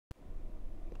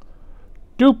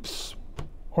Dupes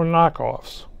or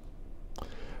knockoffs.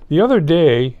 The other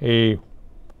day, a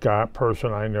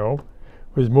person I know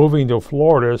was moving to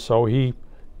Florida, so he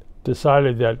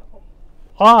decided that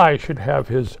I should have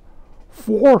his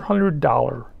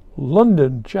 $400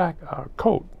 London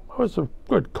coat. It was a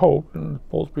good coat and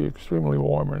supposed to be extremely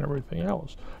warm and everything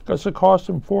else, because it cost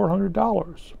him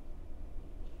 $400.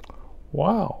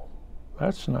 Wow,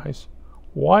 that's nice.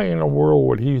 Why in the world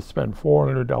would he spend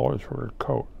 $400 for a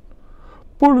coat?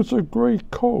 But it's a great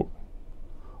coat.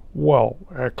 Well,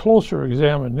 at closer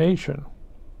examination,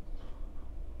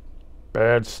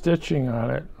 bad stitching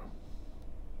on it.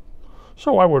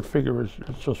 So I would figure it's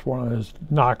just one of his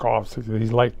knockoffs. He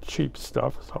liked cheap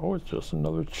stuff, so it's just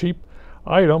another cheap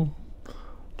item.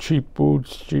 Cheap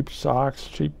boots, cheap socks,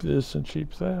 cheap this and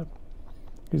cheap that.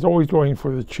 He's always going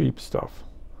for the cheap stuff.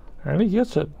 And he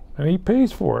gets it, and he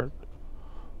pays for it.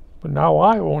 But now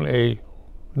I own a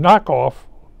knockoff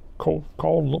coat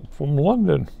called from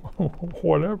London,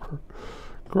 whatever.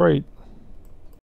 Great.